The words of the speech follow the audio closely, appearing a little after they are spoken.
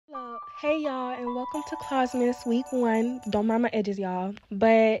Hey y'all, and welcome to Cosmas week 1. Don't mind my edges, y'all.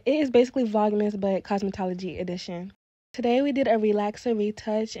 But it is basically Vlogmas, but cosmetology edition. Today we did a relaxer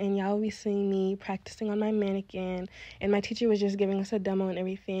retouch, and y'all will be seeing me practicing on my mannequin. And my teacher was just giving us a demo and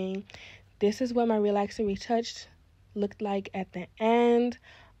everything. This is what my relaxer retouch looked like at the end.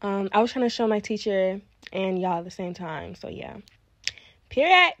 I was trying to show my teacher and y'all at the same time, so yeah.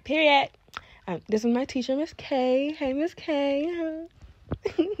 Period. This is my teacher, Miss K. Hey, Miss K.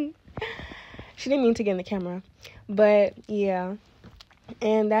 She didn't mean to get in the camera, but yeah.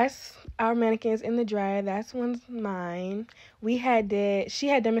 And that's our mannequins in the dryer. That's one's mine. She had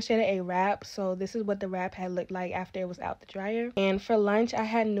demonstrated a wrap, so this is what the wrap had looked like after it was out the dryer. And for lunch, I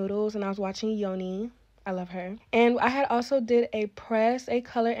had noodles, and I was watching Yoni. I love her. And I had also did a press, a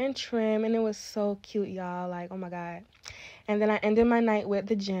color and trim, and it was so cute, y'all. Like, oh my god. And then I ended my night with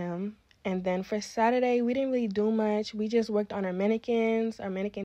the gym. And then for Saturday, we didn't really do much. We just worked on our mannequins, our mannequin